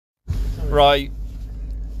Right.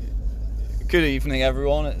 Good evening,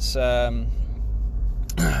 everyone. It's 14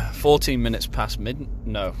 minutes past midnight.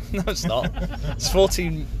 No, it's not. It's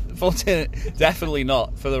 14. Definitely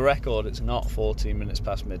not. For the record, it's not 14 minutes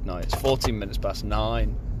past midnight. It's 14 minutes past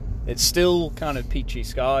 9. It's still kind of peachy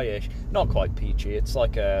sky-ish. Not quite peachy. It's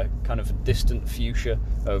like a kind of a distant fuchsia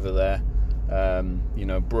over there.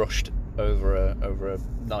 Brushed over a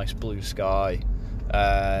nice blue sky.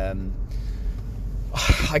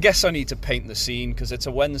 I guess I need to paint the scene because it's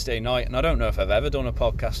a Wednesday night, and I don't know if I've ever done a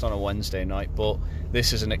podcast on a Wednesday night, but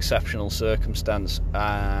this is an exceptional circumstance.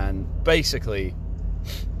 And basically,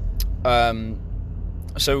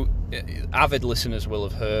 so avid listeners will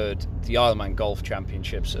have heard the Isle of Man Golf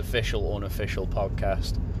Championships official, unofficial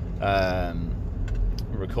podcast,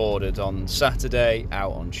 recorded on Saturday,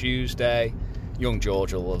 out on Tuesday. Young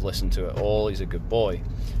George will have listened to it all. He's a good boy.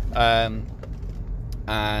 And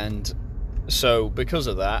so because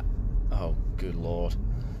of that, oh good lord,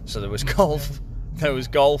 so there was golf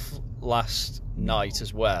last night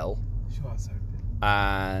as well,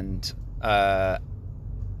 and I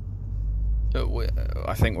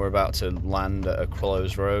think we're about to land at a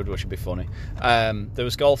closed road, which would be funny. There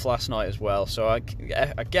was golf last night as well, so I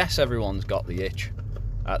guess everyone's got the itch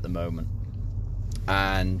at the moment.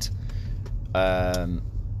 And oh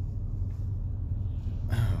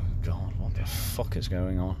god, what the fuck is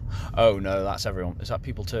going on? Oh no, that's everyone. Is that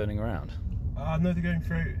people turning around? No, they're going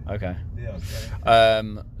through. Okay. Yeah.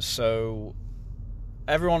 So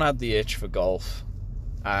everyone had the itch for golf,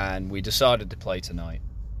 and we decided to play tonight.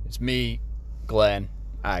 It's me, Glenn,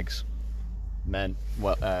 Ags, men.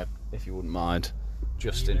 Well, if you wouldn't mind,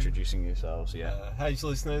 just introducing yourselves. Yeah. Hey,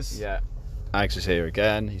 listeners. Yeah. Ags is here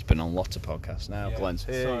again. He's been on lots of podcasts now. Yeah, Glenn's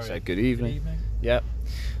here. sorry. He said good evening. Good evening. Yep.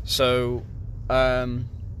 So,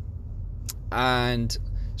 and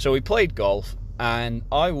so we played golf, and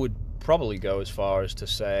I would probably go as far as to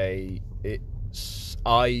say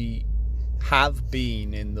I have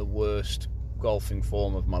been in the worst golfing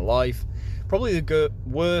form of my life. Probably the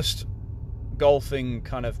worst golfing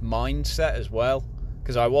kind of mindset as well,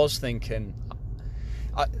 because I was thinking.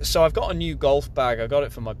 So I've got a new golf bag. I got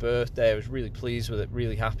it for my birthday. I was really pleased with it,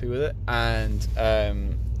 really happy with it, and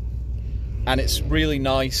it's really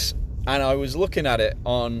nice. And I was looking at it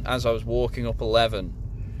as I was walking up 11,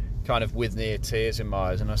 kind of with near tears in my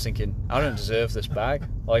eyes, and I was thinking, I don't deserve this bag.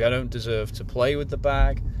 Like, I don't deserve to play with the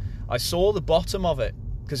bag. I saw the bottom of it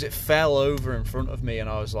because it fell over in front of me, and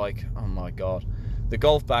I was like, oh my god. The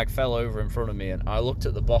golf bag fell over in front of me, and I looked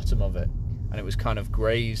at the bottom of it, and it was kind of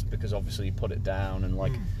grazed because obviously you put it down, and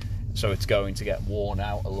so it's going to get worn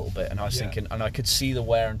out a little bit. And I was thinking, and I could see the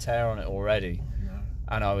wear and tear on it already,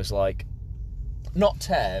 and I was like, not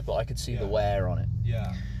tear, but I could see the wear on it.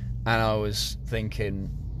 Yeah. And I was thinking,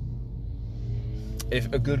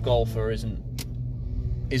 if a good golfer isn't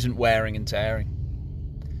wearing and tearing,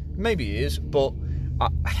 maybe he is, but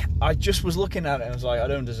I just was looking at it and I was like, I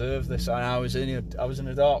don't deserve this. And I was in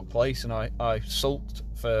a dark place, and I sulked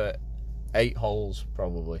for 8 holes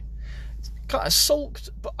probably. Kind of sulked,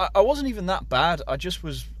 but I wasn't even that bad. I just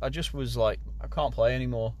was like, I can't play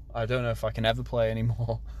anymore. I don't know if I can ever play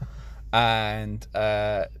anymore. And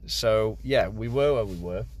so yeah, we were where we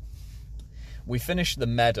were. We finished the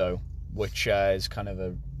Meadow, which is kind of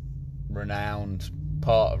a renowned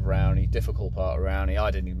part of Rowney, difficult part of Rowney.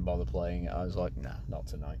 I didn't even bother playing it. I was like, nah, not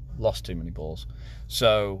tonight. Lost too many balls.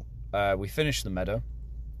 So we finished the Meadow,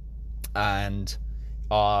 and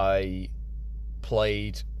I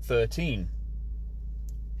played 13.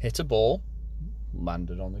 Hit a ball,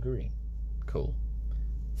 landed on the green. Cool.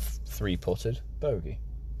 3-putted, bogey.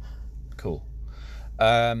 Cool.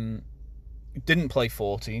 Didn't play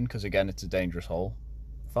 14 because again it's a dangerous hole.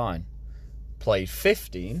 Fine. Played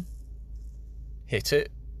 15. Hit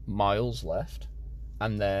it miles left,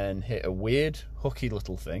 and then hit a weird hooky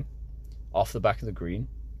little thing off the back of the green,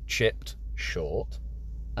 chipped short,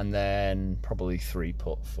 and then probably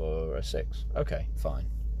 3-putt for a 6. Okay, fine.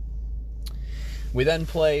 We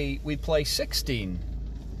play 16.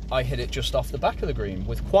 I hit it just off the back of the green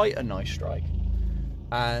with quite a nice strike,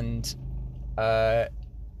 and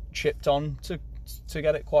chipped on to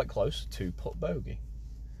get it quite close, 2-putt bogey.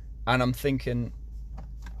 And I'm thinking,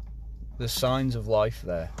 there's signs of life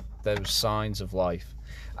there. There's signs of life.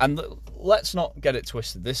 And let's not get it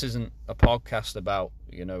twisted. This isn't a podcast about,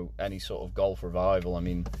 any sort of golf revival. I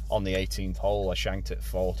mean, on the 18th hole, I shanked it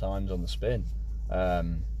 4 times on the spin.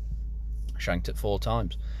 Shanked it 4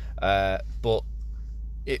 times. But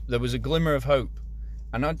there was a glimmer of hope.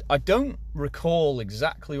 And I don't recall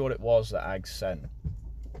exactly what it was that Ag sent,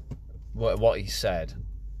 what he said.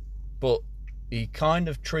 But he kind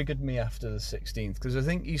of triggered me after the 16th, because I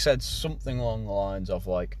think he said something along the lines of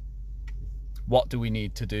like, what do we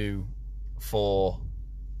need to do to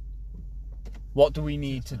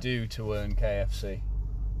earn KFC?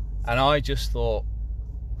 And I just thought,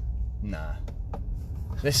 nah.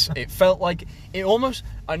 It felt like, it almost,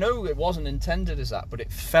 I know it wasn't intended as that, but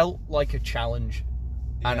it felt like a challenge.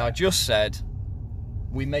 And I just said,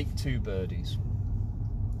 we make 2 birdies.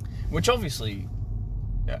 Which obviously,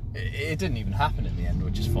 it didn't even happen in the end,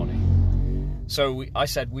 which is funny. So I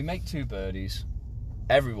said, we make 2 birdies.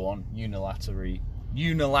 Everyone unilaterally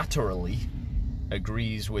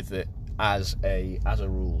agrees with it as a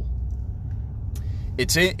rule.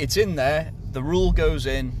 It's in there. The rule goes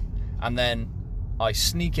in, and then I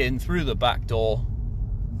sneak in through the back door.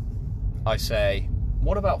 I say,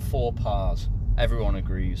 what about 4 pars? Everyone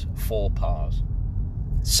agrees, 4 pars.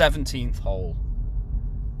 17th hole.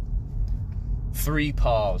 3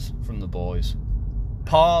 pars from the boys.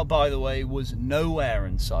 Par, by the way, was nowhere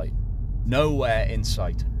in sight. Nowhere in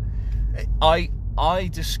sight. I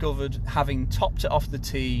discovered, having topped it off the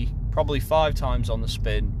tee probably 5 times on the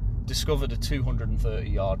spin, discovered a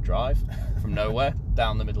 230-yard drive from nowhere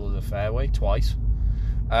down the middle of the fairway twice.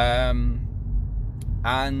 And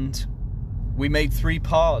we made 3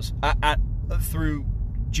 pars through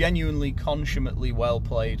genuinely consummately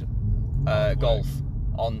well-played golf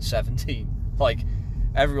on 17. Like,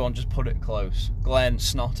 everyone just put it close. Glenn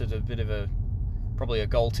snotted a bit of probably a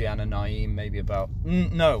Galti and a Naeem, maybe about...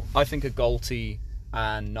 No, I think a Galti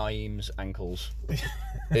and Naeem's ankles.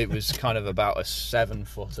 It was kind of about a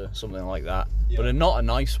 7-footer, something like that. Yeah. But not a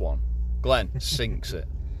nice one. Glenn sinks it.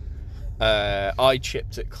 I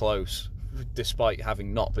chipped it close, despite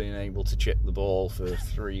having not been able to chip the ball for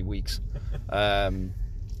 3 weeks. And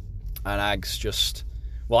Ags just...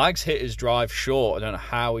 Well, Ags hit his drive short. I don't know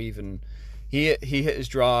how even... He hit his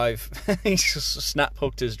drive, he just snap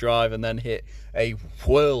hooked his drive and then hit a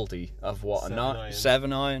whirldy of what,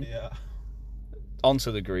 7 iron? Yeah.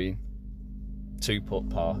 Onto the green. 2-putt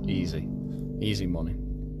par, easy money.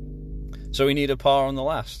 So we need a par on the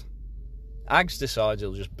last. Ags decides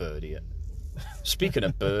he'll just birdie it. Speaking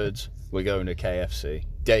of birds, we're going to KFC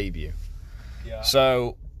debut. Yeah.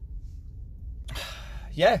 So,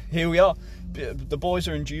 yeah, here we are. The boys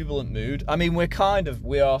are in jubilant mood. I mean,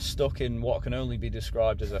 we are stuck in what can only be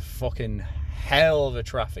described as a fucking hell of a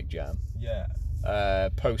traffic jam. Yeah.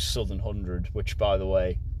 Post Southern 100, which, by the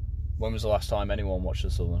way, when was the last time anyone watched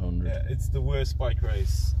the Southern 100? Yeah, it's the worst bike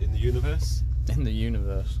race in the universe. In the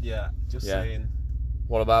universe? Yeah, saying.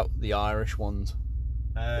 What about the Irish ones?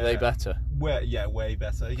 Are they better? Way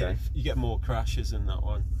better. Okay. You get more crashes in that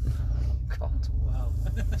one. God. Wow.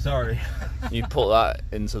 Sorry. You put that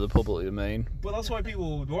into the public domain. But that's why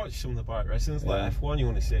people would watch some of the bike racing. Like F1, you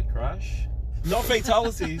want to see a crash. Not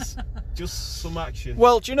fatalities, just some action.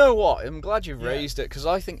 Well, do you know what? I'm glad you've raised it, because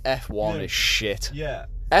I think F1 is shit. Yeah.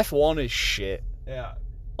 F1 is shit. Yeah.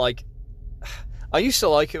 Like, I used to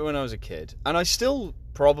like it when I was a kid, and I still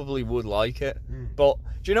probably would like it. But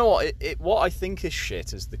do you know what? What I think is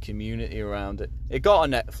shit is the community around it. It got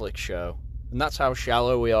a Netflix show, and that's how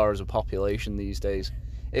shallow we are as a population these days.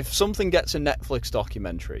 If something gets a Netflix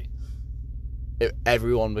documentary,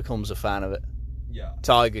 everyone becomes a fan of it. Yeah.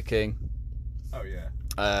 Tiger King. Oh,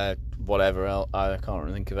 yeah. Whatever else. I can't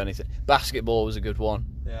really think of anything. Basketball was a good one.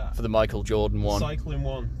 Yeah. For the Michael Jordan one. Cycling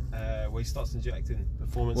one, where he starts injecting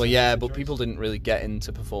performance. Well, yeah, but people didn't really get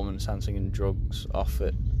into performance enhancing and drugs off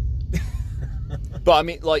it. But I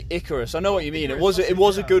mean, like Icarus, I know what you mean. Icarus, it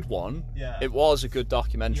was a good one. Yeah. It was a good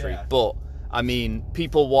documentary. Yeah. But I mean,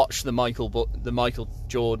 people watched the Michael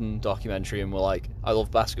Jordan documentary and were like, "I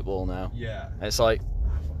love basketball now." Yeah. And it's like,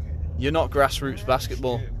 you're not grassroots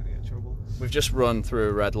basketball. Shit, we're gonna get in trouble. We've just run through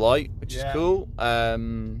a red light, which is cool.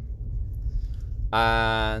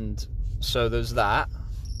 And so there's that.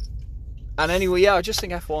 And anyway, I just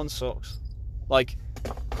think F1 sucks. Like,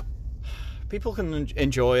 people can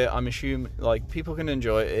enjoy it. I'm assuming, like, people can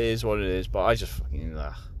enjoy it. It is what it is. But I just fucking,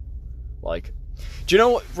 like, do you know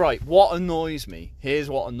what? Right, what annoys me? Here's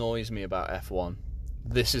what annoys me about F1.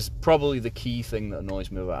 This is probably the key thing that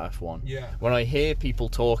annoys me about F1. Yeah. When I hear people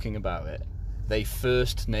talking about it, they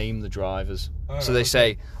first name the drivers. So they okay.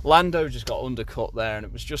 say, Lando just got undercut there and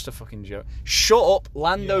it was just a fucking joke. Shut up.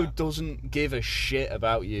 Lando doesn't give a shit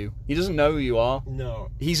about you. He doesn't know who you are. No.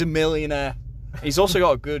 He's a millionaire. He's also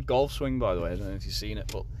got a good golf swing, by the way. I don't know if you've seen it,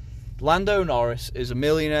 but Lando Norris is a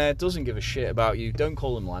millionaire, doesn't give a shit about you. Don't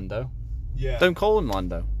call him Lando. Yeah. Don't call him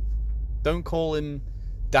Lando. Don't call him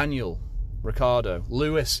Daniel, Ricciardo,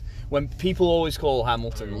 Lewis. When people always call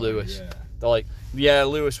Hamilton Lewis, they're like, yeah,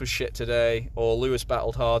 Lewis was shit today, or Lewis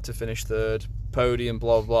battled hard to finish third. podium,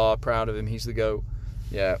 blah, blah, proud of him, he's the GOAT.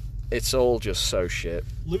 Yeah, it's all just so shit.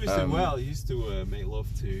 Lewis did well. He used to make love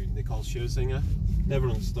to Nicole Scherzinger. Never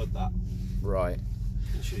understood that. Right.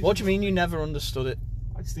 What do you mean you never understood it?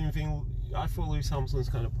 I just didn't think. I thought Lewis Hamilton's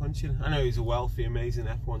kind of punching. I know he's a wealthy, amazing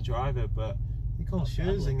F1 driver, but Nicole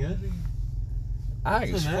Scherzinger.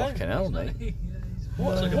 He's fucking hell, mate.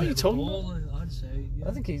 What are you talking about? I'd say. Yeah.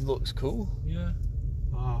 I think he looks cool. Yeah.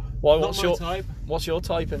 Oh, Why? not What's my your type? What's your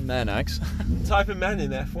type in men, Ags? Type of men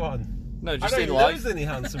in F1. No, I just don't in even know life. there's any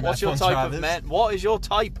handsome What's your F1 type drivers. of men? What is your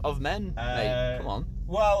type of men, mate? Come on.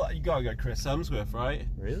 Well, you gotta go Chris Hemsworth, right?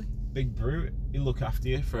 Really? Big brute. He'll look after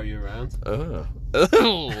you, throw you around. Oh,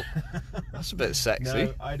 that's a bit sexy.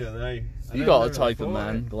 No, I don't know. You got a type of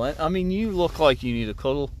man, Glenn. I mean, you look like you need a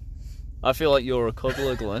cuddle. I feel like you're a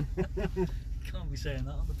cuddler, Glenn. Can't be saying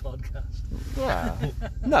that on the podcast. Wow.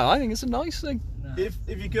 No, I think it's a nice thing. No. If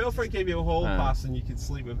your girlfriend gave you a hall pass and you could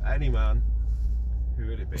sleep with any man, who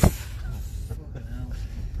would it be? Fucking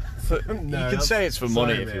hell. You can say it's for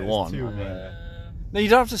money if you want. Too, No, you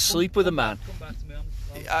don't have to sleep with a man. Come back to me on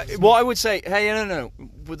What I would say, hey, no,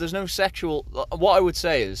 but there's no sexual. What I would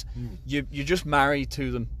say is, you're just married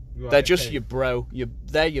to them. Right, They're just okay. your bro.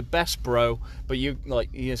 They're your best bro, but you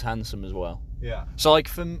like he is handsome as well. Yeah. So like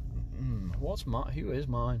for who is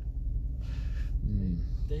mine?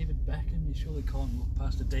 David Beckham. You surely can't look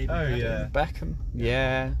past a David Beckham. Yeah. Beckham.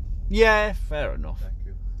 Yeah, fair enough.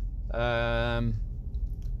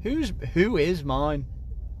 Who is mine?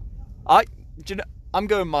 I'm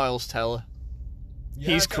going Miles Teller.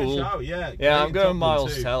 Yeah, He's good cool. shout, yeah, Yeah, I'm great going top one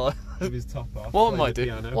Miles too, Teller. with his top off. What am playing I the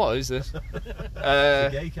doing? piano. What is this? It's a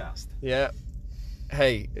gay cast. Yeah.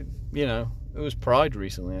 Hey, it was Pride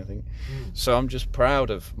recently, I think. So I'm just proud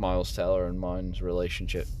of Miles Teller and mine's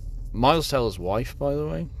relationship. Miles Teller's wife, by the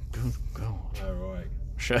way. Good God. Oh, right.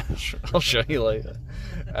 I'll show you later.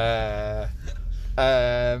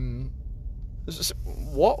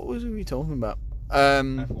 What was we talking about?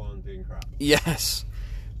 F1 being crap. Yes.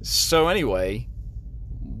 So anyway,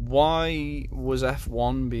 why was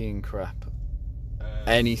F1 being crap?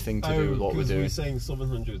 Anything to do with what we're doing? We were saying Southern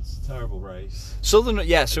 100's a terrible race. Southern,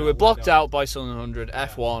 yeah. So we're blocked out by Southern 100,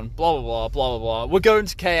 F1, blah blah blah blah blah blah. We're going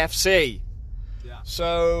to KFC. Yeah.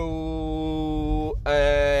 So,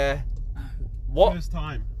 what? First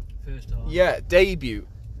time. Yeah, debut.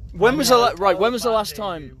 When was the last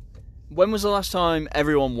time? When was the last time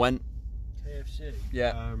everyone went? KFC.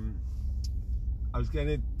 Yeah. I was getting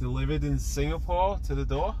it delivered in Singapore to the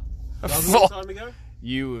door. That was a long time ago.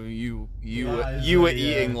 You were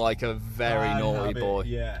eating like a very Bad naughty habit. boy.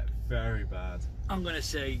 Yeah, very bad. I'm gonna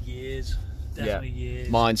say years. Definitely years.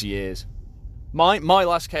 Mine's years. My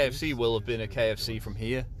last KFC will have been a KFC from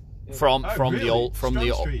here, from really? the old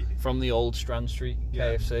Strand Street? from the old Strand Street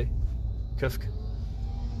Yeah. KFC. Kufk.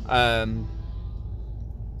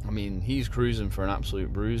 I mean, he's cruising for an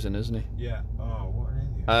absolute bruising, isn't he? Yeah. Oh, what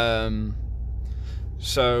an idiot.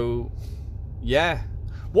 So, yeah.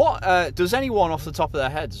 What does anyone off the top of their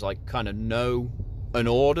heads like kind of know an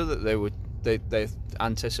order that they're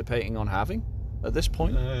anticipating on having at this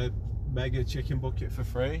point? Mega chicken bucket for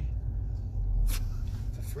free.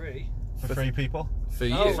 For free. For 3 people. For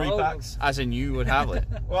you, Oh, 3 packs. as in you would have it.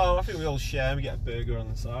 Well, I think we all share and we get a burger on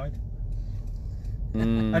the side.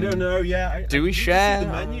 Mm. I don't know, yeah. Do we need to see share? the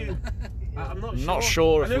menu. I'm not sure. Not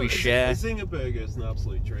sure I if know we a share. Zinger burger is an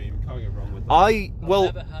absolute dream. Can't go wrong with that. I've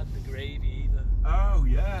never had the gravy either. Oh,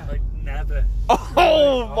 yeah. Like never.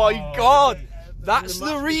 Oh my God! mate. That's The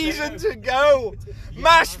the mashed reason potato. to go. Yeah,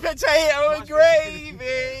 Mashed potato and mashed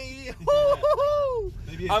gravy. Woo-hoo-hoo.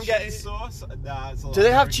 Maybe a I'm cheese getting. sauce? Nah, it's a lot Do they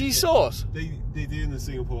have American cheese shit. sauce? They do in the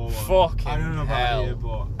Singapore one. Fucking I don't know about hell. here,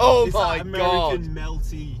 but Oh it's my that American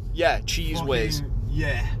melty. Yeah, cheese fucking- whiz.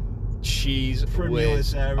 Yeah. Cheese Premier whiz.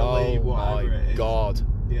 Sara Lee, Oh whatever my it is. God.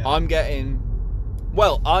 Yeah. I'm getting.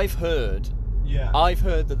 Well, I've heard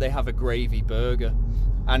that they have a gravy burger,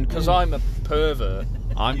 and because I'm a pervert,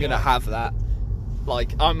 I'm gonna have that.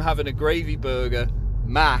 Like, I'm having a gravy burger,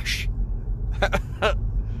 mash,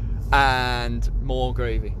 and more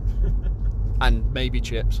gravy, and maybe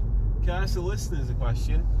chips. Can I ask the listeners a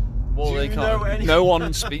question? Well, Do they you know can't. any- No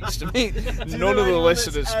one speaks to me. Do you None know of the anyone that's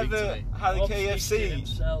listeners speak to ever me. had a Bob speaks to KFC,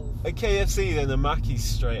 himself. then a Mackey's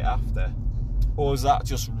straight after, or is that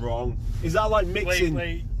just wrong? Is that like mixing?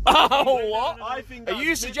 Wait. Oh, what? I think Are that's you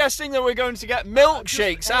mix- suggesting that we're going to get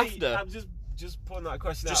milkshakes Hey, after? I'm just putting that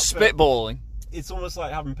question Just out. but spitballing. It's almost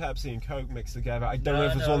like having Pepsi and Coke mixed together. I don't No, know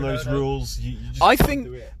if it's no, one of those no, no. rules. You just I can't think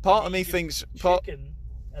do it. part of me You get thinks. Chicken,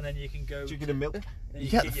 and then you can go. Chicken and milk. then You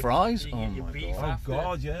get the your- fries? You Oh get your my beef God. Oh after.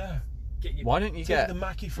 God, yeah. Get your Why don't you Take get? the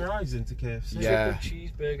Mackey fries into KFC. Yeah. triple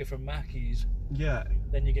cheeseburger from Mackey's. Yeah.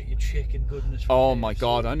 Then you get your chicken goodness. From Oh my KFC.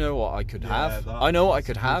 God, I know what I could have. that- I know what I that's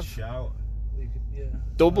could a good have. Shout. You could, yeah.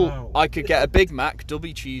 Double. Wow. I could get a Big Mac,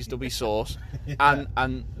 double cheese, double sauce, Yeah.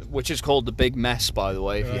 and which is called the Big Mess, by the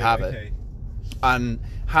way, if you Right, have it, okay. and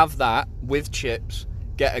have that with chips.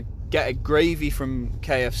 Get a gravy from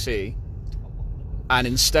KFC, and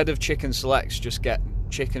instead of chicken selects, just get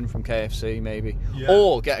chicken from KFC maybe, Yeah.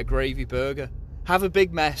 or get a gravy burger. Have a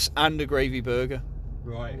Big Mess and a gravy burger.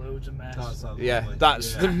 Right. Loads of mess. That sounds Yeah, lovely.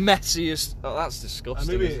 that's Yeah. the messiest. Oh, that's And disgusting,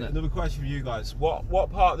 maybe isn't it? another question for you guys. What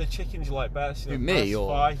part of the chicken do you like best? You know, Me breast, or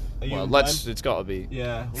thigh? Are you well, in let's. them? It's got to be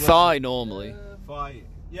Yeah. well, thigh normally. Thigh.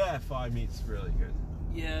 Yeah, thigh meat's really good.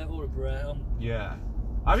 Yeah, or a bread. Yeah.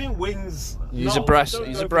 I mean wings. He's no, a breast. don't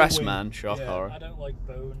He's go a for breast wing. man. Shock Yeah. horror. I don't like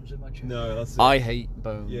bones in my chicken. No, that's it. I hate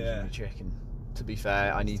bones Yeah. in the chicken. To be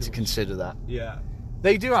fair, I need to consider that. Yeah.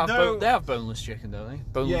 They do have. No. They have boneless chicken, don't they?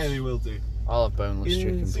 Boneless. Yeah, they will do. I'll have boneless In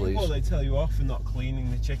chicken, Singapore, please. they tell you off for not cleaning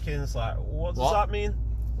the chicken. It's like, what does What? that mean?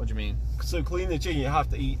 What do you mean? So clean the chicken, you have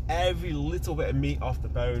to eat every little bit of meat off the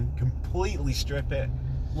bone, completely strip it.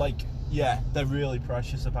 Like, yeah, they're really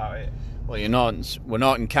precious about it. Well, you're not. We're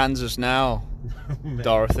not in Kansas now,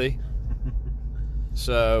 Dorothy.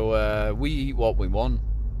 So we eat what we want.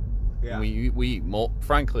 Yeah. We eat more.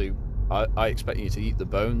 Frankly, I expect you to eat the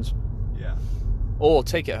bones, Yeah. or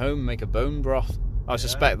take it home and make a bone broth. I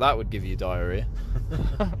suspect that would give you diarrhea.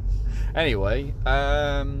 Anyway,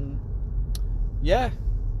 yeah.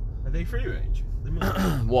 Are they free range? They must be.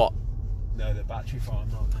 What? No, they're battery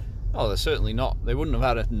farmed, aren't they? Oh, they're certainly not. They wouldn't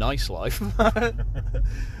have had a nice life. What?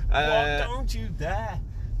 Don't you dare.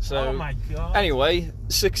 So, oh my god. anyway,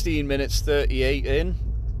 16 minutes 38 in,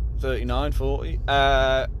 39, 40.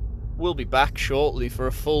 We'll be back shortly for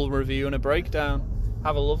a full review and a breakdown.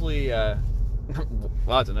 Have a lovely, I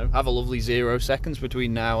don't know, have a lovely 0 seconds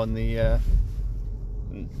between now and the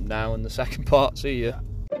second part. See ya.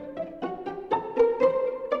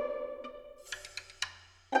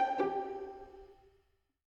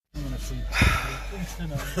 I'm gonna see. Same.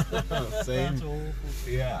 That's awful.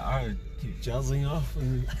 Yeah, I would keep jazzing off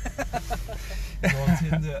and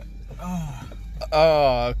wanting to. Oh.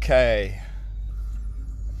 Oh, okay.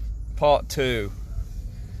 Part 2.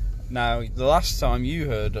 Now, the last time you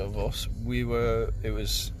heard of us, we were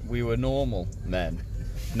normal men.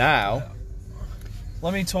 Now,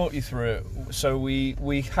 let me talk you through it. So we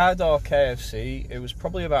had our KFC. It was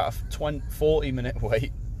probably about a 40-minute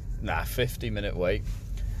wait. 50-minute wait.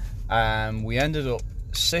 And we ended up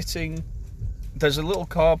sitting. There's a little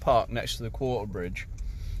car park next to the Quarter Bridge.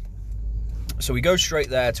 So we go straight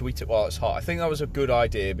there to eat it while it's hot. I think that was a good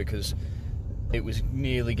idea because it was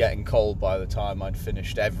nearly getting cold by the time I'd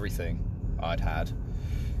finished everything I'd had,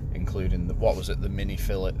 including the mini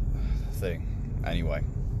fillet thing. Anyway,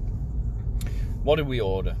 what did we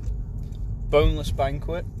order? Boneless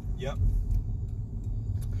banquet, Yep.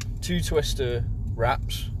 2 Twister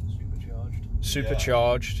wraps,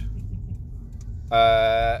 supercharged.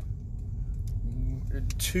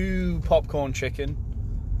 2 popcorn chicken,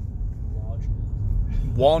 Large.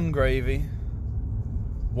 1 gravy,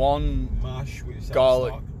 1 Mash with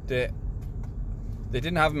garlic stock. dip. They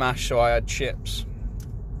didn't have mash, so I had chips,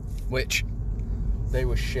 which they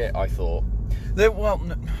were shit. I thought they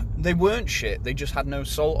weren't shit. They just had no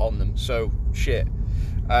salt on them, so shit.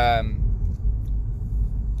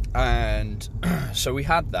 And so we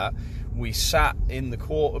had that. We sat in the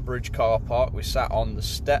Quarter Bridge car park. We sat on the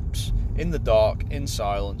steps in the dark, in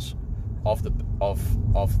silence, of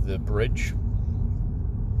the bridge.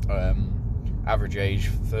 Average age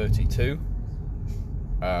 32.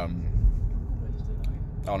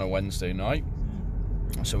 On a Wednesday night.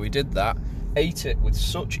 So we did that, ate it with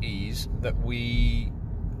such ease that we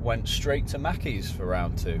went straight to Mackey's for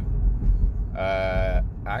round 2.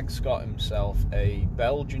 Ags got himself a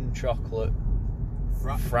Belgian chocolate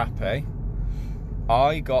frappe.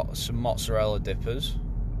 I got some mozzarella dippers,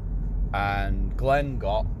 and Glenn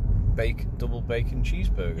got double bacon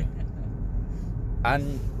cheeseburger.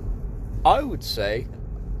 And I would say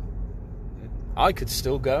I could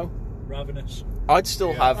still go. Ravenous. I'd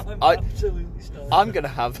still have. I'm I. absolutely starving. I'm gonna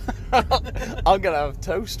have. I'm gonna have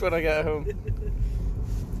toast when I get home.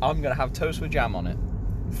 I'm gonna have toast with jam on it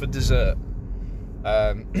for dessert.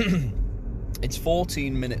 It's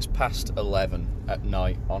 14 minutes past 11 at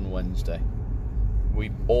night on Wednesday.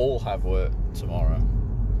 We all have work tomorrow.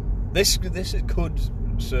 This could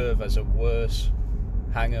serve as a worse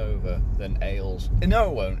hangover than ales. No,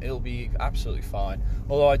 it won't. It'll be absolutely fine.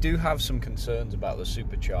 Although I do have some concerns about the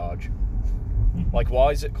supercharge. Like,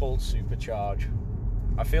 why is it called supercharge?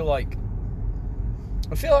 I feel like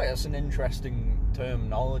that's an interesting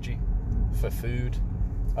terminology for food.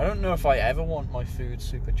 I don't know if I ever want my food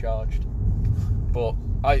supercharged, but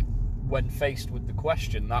when faced with the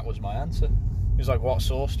question, that was my answer. He was like, "What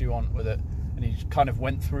sauce do you want with it?" And he kind of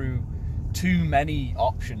went through too many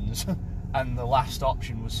options, and the last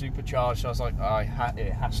option was supercharged. So I was like,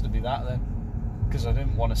 it has to be that then, because I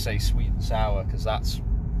didn't want to say sweet and sour, because that's,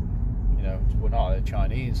 we're not a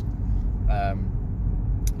Chinese.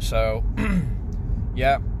 So,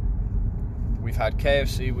 yeah, we've had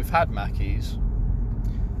KFC, we've had Mackey's.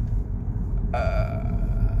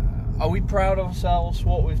 Are we proud of ourselves,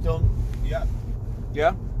 what we've done? Yeah.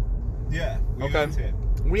 Yeah? Yeah. We Okay. earned it.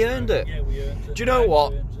 We earned it. Yeah, we earned it. Do you know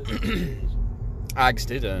what? It. Ags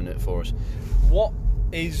did earn it for us. What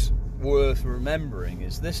is worth remembering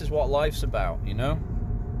is this is what life's about,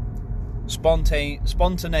 Spontaneity.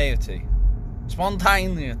 Spontaneity,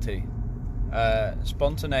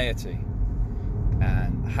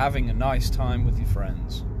 and having a nice time with your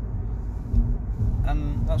friends.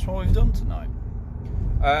 And that's what we've done tonight.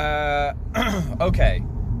 Okay,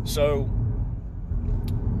 so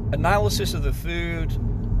analysis of the food.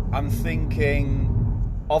 I'm thinking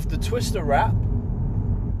of the Twister wrap.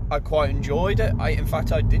 I quite enjoyed it. In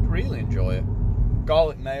fact, I did really enjoy it.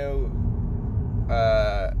 Garlic mayo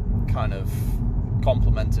kind of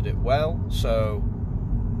complemented it well, so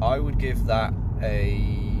I would give that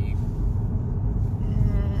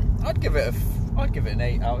I'd give it an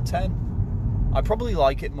 8 out of 10. I probably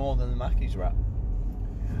like it more than the Mackey's wrap.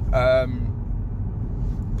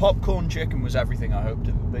 Popcorn chicken was everything I hoped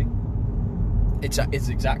it would be. It's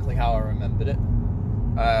exactly how I remembered it.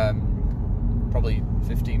 Probably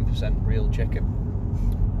 15% real chicken.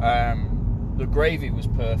 The gravy was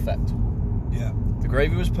perfect. Yeah. The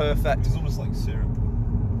gravy was perfect. It's almost like syrup.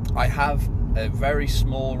 I have a very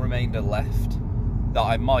small remainder left that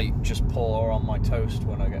I might just pour on my toast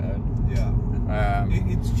when I get home. Yeah.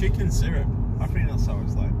 It's chicken syrup. I think that's how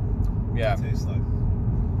it's like. Yeah. It tastes like.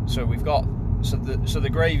 So we've got so the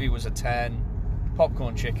gravy was a 10.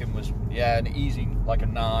 Popcorn chicken was an easy, like a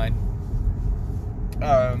 9.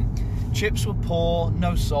 Chips were poor,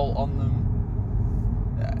 no salt on them.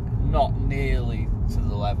 Not nearly to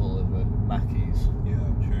the level of a Mackey's. Yeah,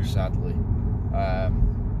 true. Sadly.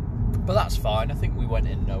 But that's fine. I think we went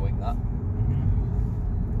in knowing that.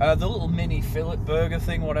 The little mini fillet burger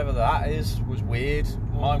thing, whatever that is, was weird.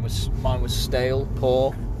 Mine was stale,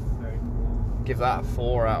 poor. Very cool. Give that a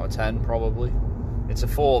 4 out of 10 probably. It's a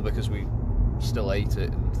 4 because we still ate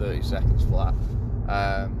it in 30 seconds flat.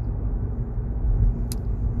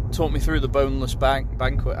 Talk me through the boneless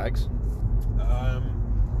banquet eggs.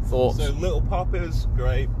 Thoughts? So Little Poppers,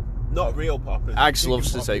 great. Not real Poppers. Ags chicken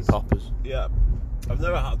loves to take poppers. Yeah. I've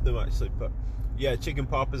never had them actually, but yeah, chicken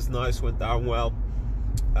poppers, nice, went down well.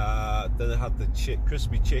 Then I had the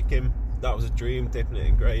crispy chicken. That was a dream, dipping it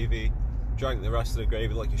in gravy. Drank the rest of the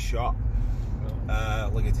gravy like a shot,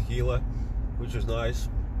 like a tequila, which was nice.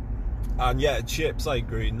 And yeah, chips, I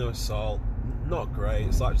agree, no salt, not great.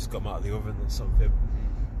 It's like just come out of the oven or something.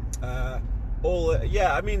 I'll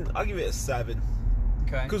give it a 7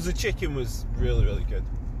 Okay. because the chicken was really, really good.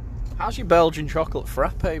 How's your Belgian chocolate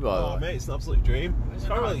frappe, by the Oh way? mate, it's an absolute dream. I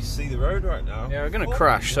can't really see the road right now. Yeah, we're going to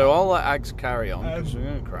crash, so I'll let Ags carry on, because we're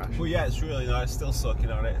going to crash. Well, yeah, it's really nice. Still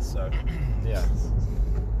sucking on it, so Yeah.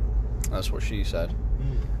 That's what she said.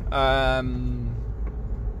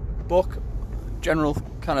 Book, general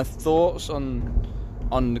kind of thoughts on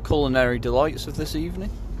the culinary delights of this evening?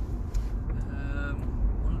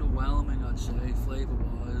 Underwhelming, I'd say,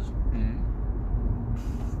 flavour-wise.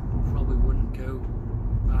 Probably wouldn't go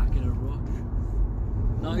back in a rush.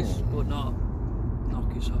 Nice, but not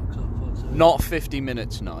knock your socks off, I'd say. Not 50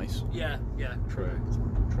 minutes nice. Yeah, True.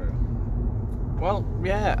 Well,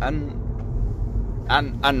 yeah, and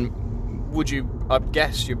would you? I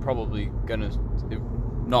guess you're probably gonna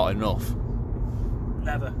not enough.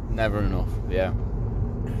 Never enough. Yeah.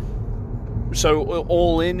 So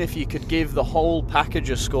all in, if you could give the whole package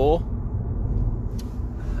a score.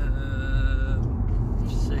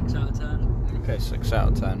 6 out of 10. Okay, 6 out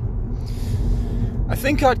of 10. I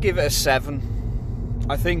think I'd give it a 7.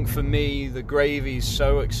 I think for me the gravy's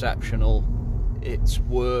so exceptional, it's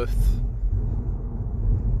worth.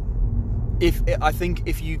 I think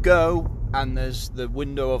if you go and there's the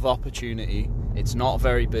window of opportunity, it's not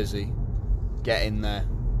very busy, get in there,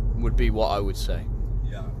 would be what I would say.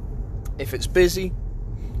 yeah. If it's busy,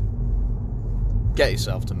 get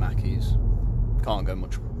yourself to Mackey's. Can't go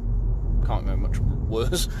much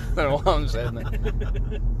worse than what I'm saying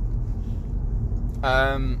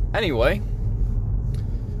there. Anyway,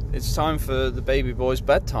 it's time for the baby boy's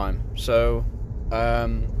bedtime. So,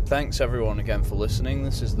 thanks everyone again for listening.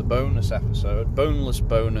 This is the boneless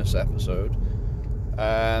bonus episode.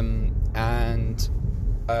 and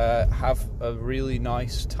have a really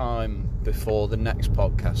nice time before the next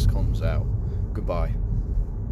podcast comes out. Goodbye.